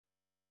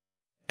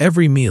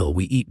Every meal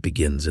we eat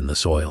begins in the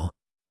soil.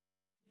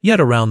 Yet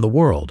around the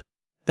world,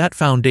 that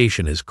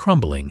foundation is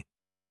crumbling.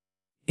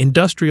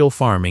 Industrial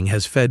farming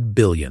has fed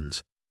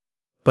billions,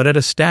 but at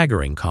a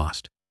staggering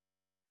cost.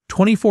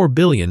 24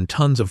 billion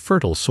tons of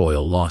fertile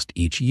soil lost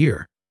each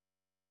year.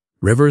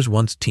 Rivers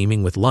once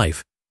teeming with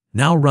life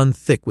now run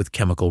thick with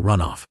chemical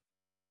runoff.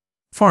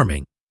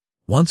 Farming,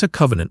 once a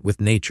covenant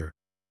with nature,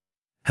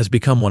 has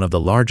become one of the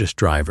largest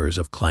drivers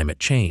of climate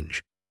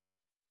change.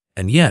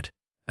 And yet,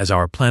 as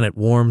our planet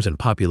warms and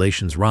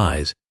populations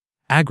rise,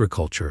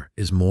 agriculture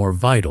is more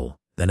vital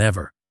than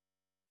ever.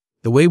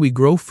 The way we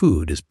grow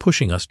food is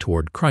pushing us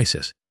toward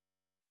crisis,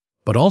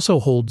 but also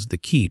holds the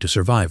key to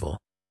survival.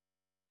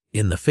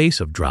 In the face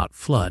of drought,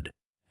 flood,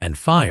 and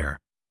fire,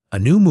 a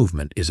new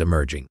movement is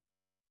emerging.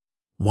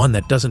 One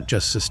that doesn't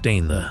just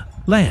sustain the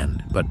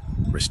land, but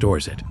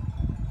restores it.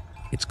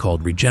 It's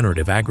called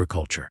regenerative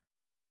agriculture,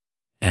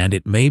 and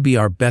it may be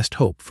our best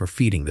hope for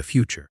feeding the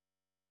future.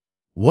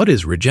 What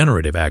is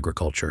regenerative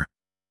agriculture?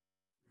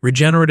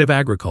 Regenerative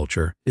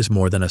agriculture is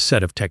more than a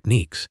set of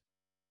techniques.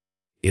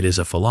 It is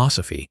a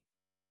philosophy.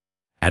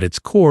 At its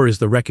core is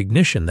the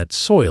recognition that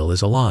soil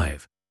is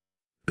alive.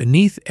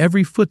 Beneath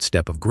every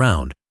footstep of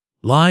ground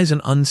lies an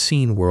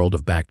unseen world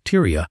of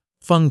bacteria,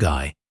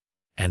 fungi,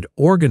 and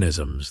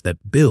organisms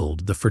that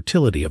build the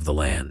fertility of the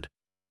land.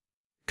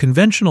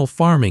 Conventional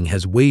farming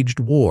has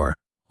waged war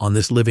on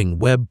this living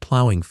web,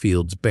 plowing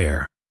fields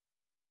bare,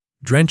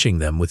 drenching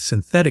them with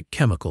synthetic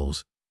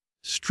chemicals,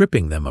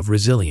 stripping them of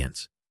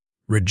resilience.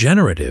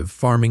 Regenerative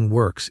farming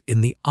works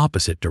in the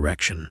opposite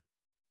direction.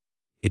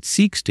 It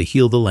seeks to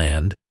heal the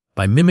land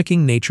by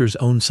mimicking nature's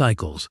own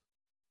cycles.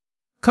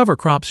 Cover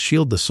crops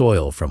shield the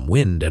soil from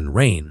wind and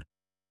rain,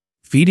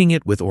 feeding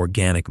it with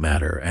organic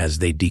matter as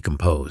they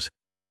decompose.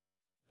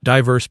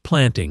 Diverse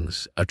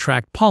plantings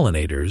attract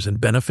pollinators and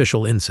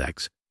beneficial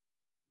insects,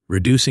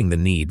 reducing the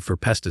need for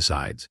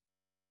pesticides.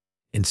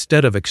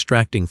 Instead of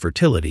extracting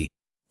fertility,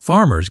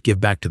 farmers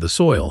give back to the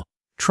soil,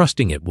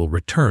 trusting it will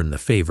return the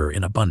favor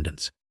in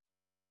abundance.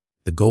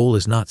 The goal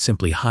is not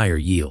simply higher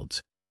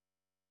yields.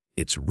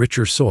 It's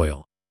richer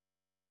soil,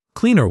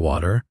 cleaner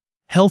water,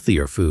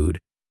 healthier food,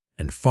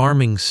 and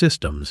farming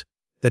systems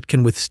that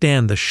can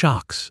withstand the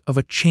shocks of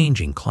a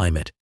changing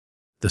climate.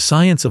 The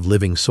science of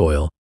living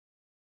soil.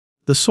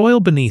 The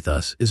soil beneath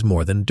us is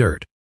more than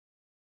dirt.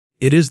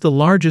 It is the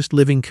largest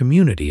living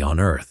community on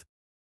Earth.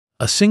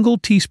 A single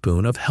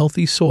teaspoon of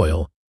healthy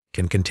soil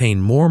can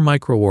contain more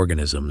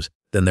microorganisms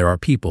than there are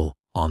people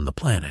on the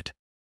planet.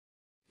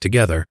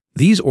 Together,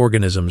 these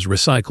organisms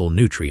recycle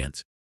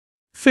nutrients,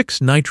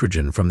 fix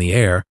nitrogen from the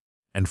air,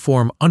 and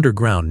form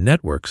underground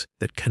networks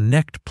that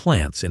connect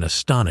plants in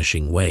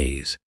astonishing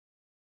ways.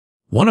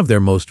 One of their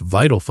most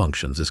vital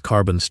functions is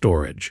carbon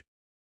storage.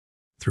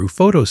 Through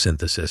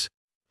photosynthesis,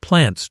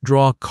 plants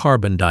draw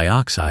carbon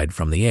dioxide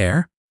from the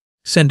air,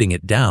 sending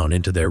it down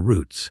into their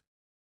roots.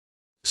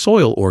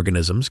 Soil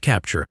organisms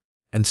capture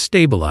and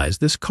stabilize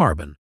this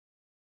carbon,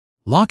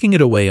 locking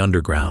it away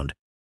underground.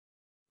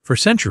 For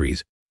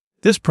centuries,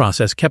 this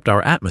process kept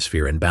our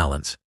atmosphere in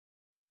balance.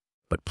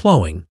 But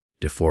plowing,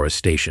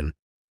 deforestation,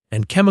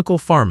 and chemical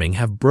farming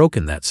have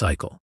broken that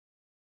cycle,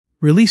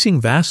 releasing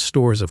vast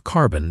stores of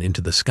carbon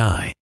into the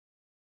sky.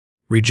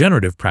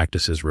 Regenerative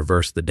practices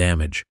reverse the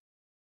damage.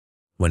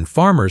 When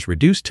farmers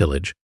reduce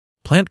tillage,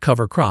 plant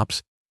cover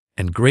crops,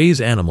 and graze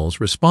animals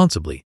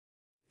responsibly,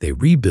 they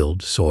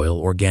rebuild soil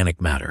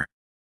organic matter.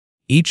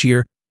 Each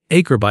year,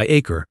 acre by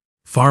acre,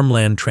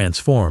 farmland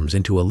transforms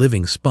into a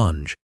living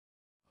sponge,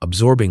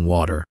 absorbing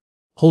water,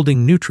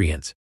 holding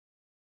nutrients,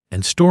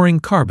 and storing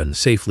carbon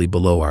safely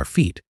below our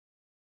feet.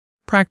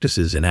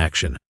 Practices in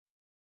action.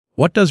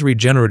 What does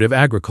regenerative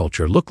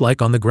agriculture look like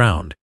on the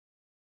ground?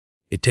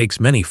 It takes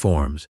many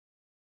forms,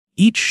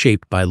 each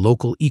shaped by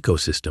local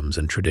ecosystems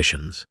and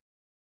traditions.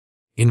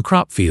 In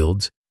crop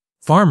fields,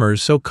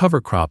 farmers sow cover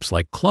crops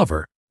like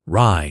clover,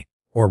 rye,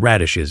 or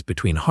radishes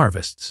between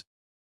harvests.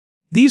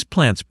 These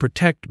plants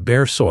protect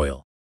bare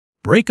soil,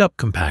 break up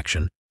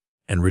compaction,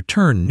 and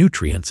return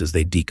nutrients as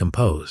they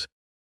decompose.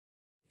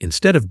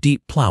 Instead of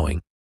deep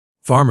plowing,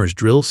 farmers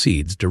drill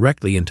seeds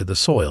directly into the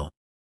soil,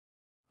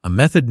 a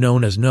method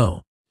known as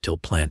no-till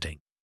planting.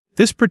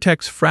 This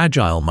protects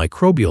fragile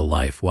microbial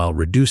life while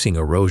reducing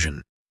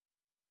erosion.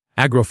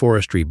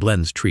 Agroforestry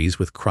blends trees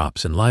with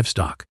crops and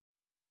livestock.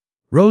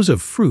 Rows of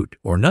fruit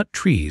or nut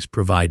trees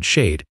provide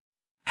shade,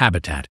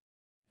 habitat,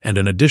 and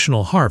an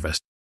additional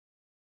harvest.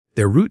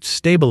 Their roots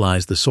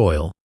stabilize the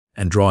soil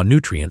and draw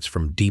nutrients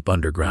from deep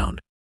underground.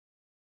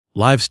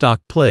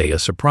 Livestock play a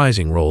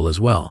surprising role as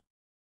well.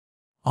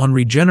 On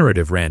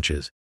regenerative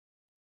ranches,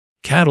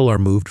 cattle are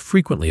moved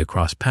frequently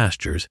across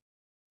pastures,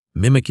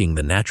 mimicking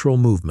the natural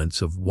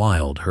movements of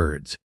wild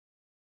herds.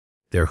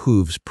 Their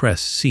hooves press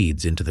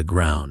seeds into the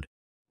ground,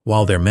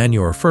 while their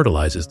manure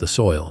fertilizes the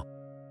soil.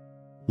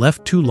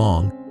 Left too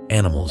long,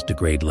 animals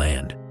degrade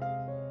land.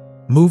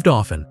 Moved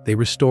often, they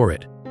restore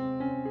it.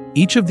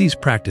 Each of these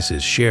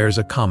practices shares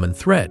a common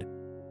thread.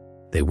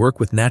 They work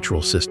with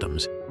natural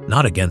systems,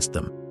 not against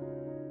them.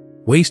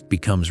 Waste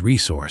becomes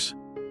resource.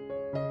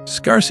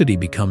 Scarcity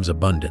becomes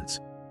abundance.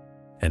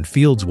 and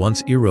fields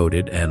once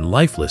eroded and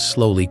lifeless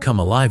slowly come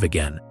alive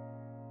again,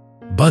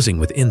 buzzing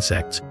with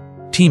insects,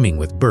 teeming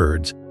with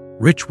birds,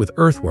 rich with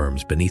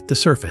earthworms beneath the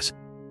surface.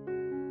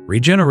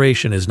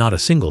 Regeneration is not a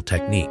single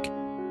technique.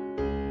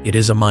 It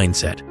is a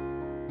mindset.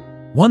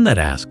 One that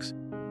asks,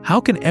 how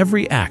can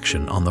every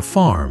action on the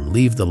farm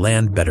leave the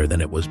land better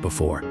than it was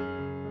before?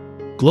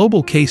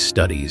 Global case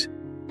studies,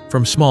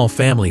 from small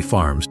family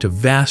farms to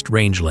vast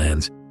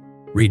rangelands,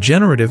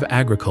 regenerative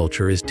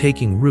agriculture is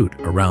taking root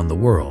around the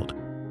world.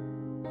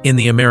 In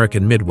the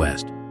American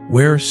Midwest,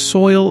 where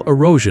soil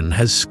erosion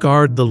has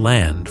scarred the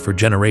land for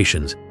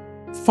generations,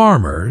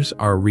 farmers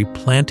are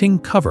replanting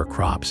cover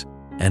crops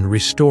and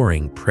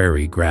restoring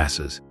prairie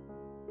grasses.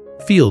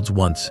 Fields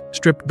once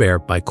stripped bare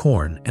by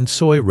corn and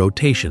soy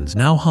rotations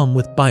now hum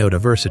with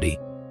biodiversity,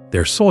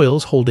 their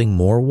soils holding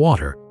more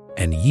water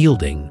and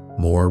yielding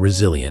more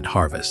resilient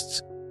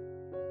harvests.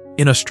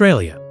 In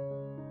Australia,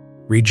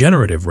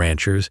 regenerative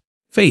ranchers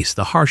face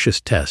the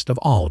harshest test of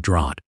all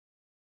drought.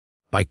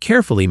 By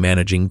carefully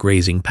managing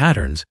grazing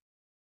patterns,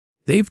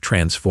 they've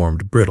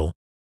transformed brittle,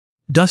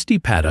 dusty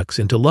paddocks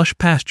into lush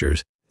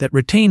pastures that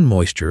retain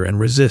moisture and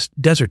resist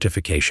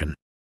desertification.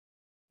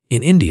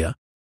 In India,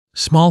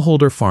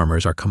 smallholder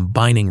farmers are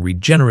combining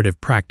regenerative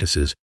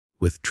practices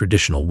with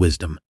traditional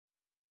wisdom.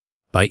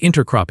 By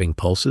intercropping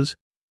pulses,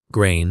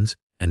 grains,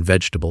 and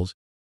vegetables,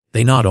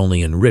 they not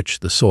only enrich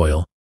the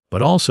soil,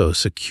 but also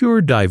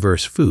secure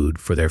diverse food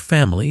for their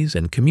families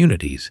and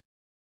communities.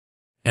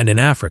 And in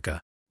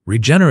Africa,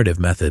 regenerative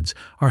methods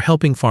are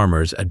helping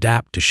farmers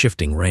adapt to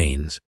shifting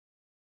rains.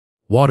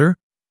 Water,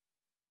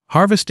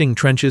 harvesting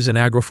trenches and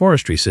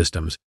agroforestry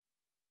systems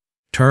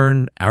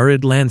turn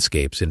arid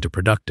landscapes into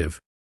productive,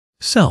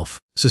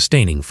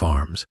 self-sustaining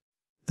farms.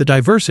 The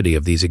diversity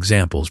of these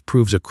examples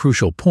proves a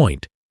crucial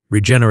point.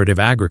 Regenerative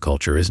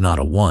agriculture is not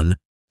a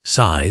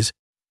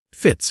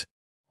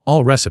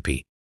one-size-fits-all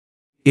recipe.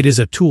 It is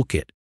a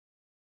toolkit,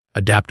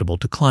 adaptable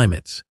to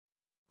climates,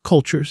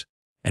 cultures,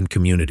 and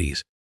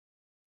communities.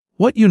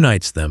 What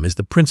unites them is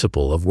the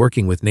principle of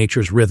working with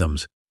nature's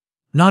rhythms,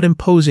 not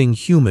imposing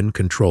human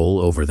control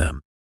over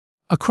them.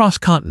 Across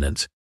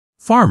continents,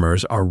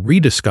 farmers are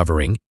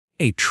rediscovering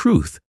a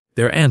truth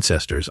their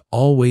ancestors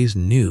always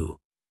knew.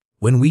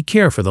 When we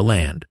care for the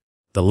land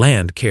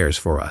cares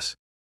for us.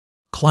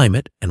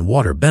 Climate and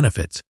water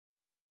benefits.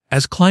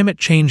 As climate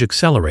change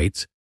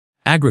accelerates,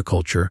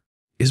 agriculture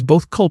is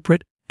both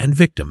culprit and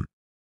victim.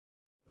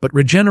 But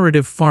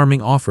regenerative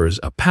farming offers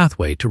a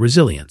pathway to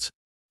resilience.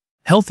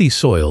 Healthy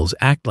soils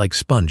act like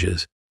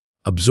sponges,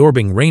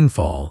 absorbing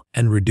rainfall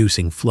and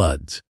reducing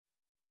floods.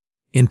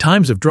 In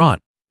times of drought,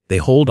 they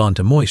hold on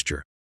to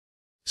moisture,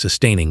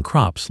 sustaining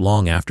crops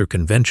long after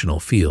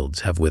conventional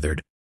fields have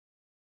withered.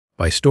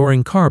 By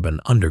storing carbon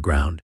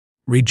underground,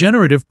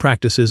 regenerative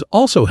practices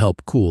also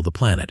help cool the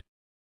planet,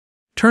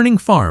 turning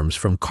farms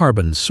from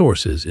carbon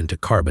sources into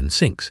carbon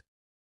sinks.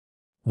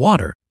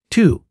 Water,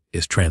 too,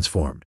 is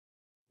transformed.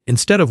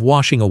 Instead of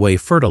washing away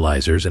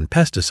fertilizers and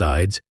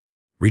pesticides,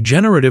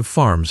 regenerative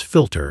farms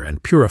filter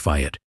and purify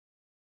it.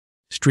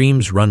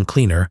 Streams run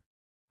cleaner,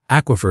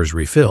 aquifers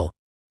refill,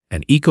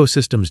 and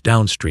ecosystems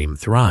downstream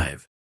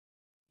thrive.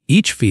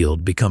 Each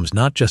field becomes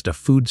not just a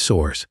food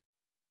source,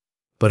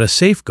 but a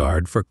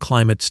safeguard for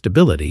climate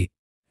stability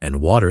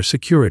and water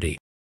security.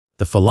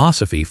 The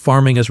philosophy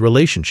farming as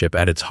relationship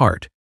at its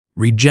heart,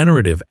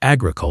 regenerative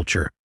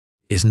agriculture,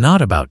 is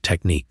not about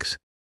techniques.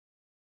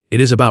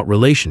 It is about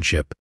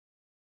relationship.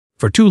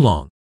 For too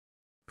long,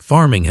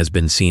 farming has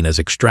been seen as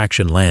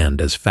extraction,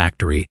 land as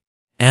factory,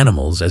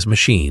 animals as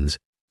machines,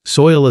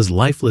 soil as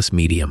lifeless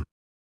medium.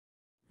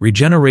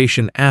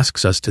 Regeneration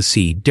asks us to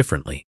see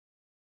differently.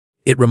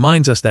 It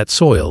reminds us that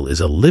soil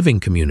is a living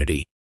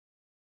community,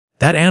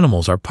 that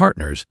animals are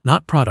partners,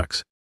 not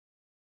products,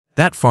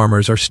 that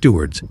farmers are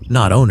stewards,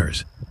 not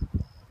owners.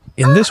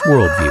 In this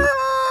worldview,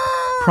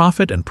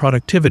 profit and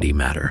productivity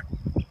matter,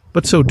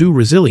 but so do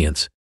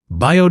resilience,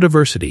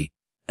 biodiversity,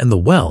 and the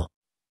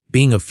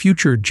well-being of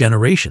future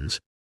generations.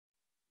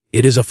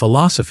 It is a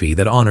philosophy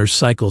that honors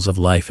cycles of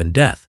life and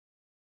death,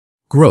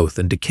 growth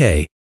and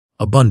decay,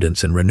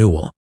 abundance and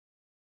renewal.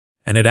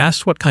 And it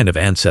asks, what kind of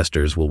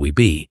ancestors will we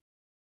be?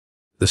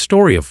 The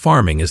story of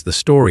farming is the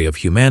story of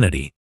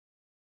humanity.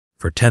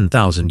 For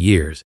 10,000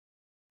 years,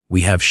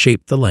 we have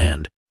shaped the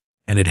land,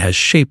 and it has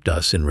shaped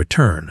us in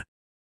return.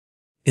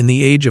 In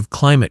the age of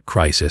climate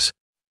crisis,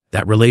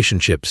 that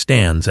relationship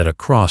stands at a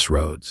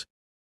crossroads.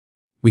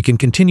 We can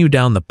continue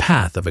down the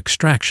path of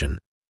extraction,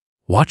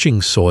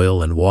 watching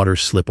soil and water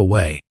slip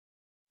away,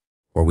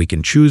 or we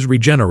can choose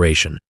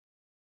regeneration,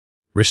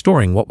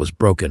 restoring what was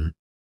broken,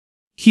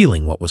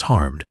 healing what was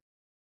harmed.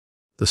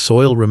 The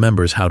soil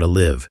remembers how to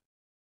live.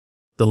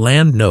 The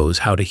land knows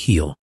how to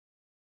heal.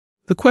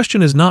 The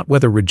question is not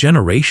whether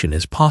regeneration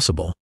is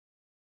possible.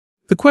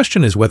 The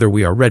question is whether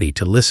we are ready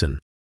to listen.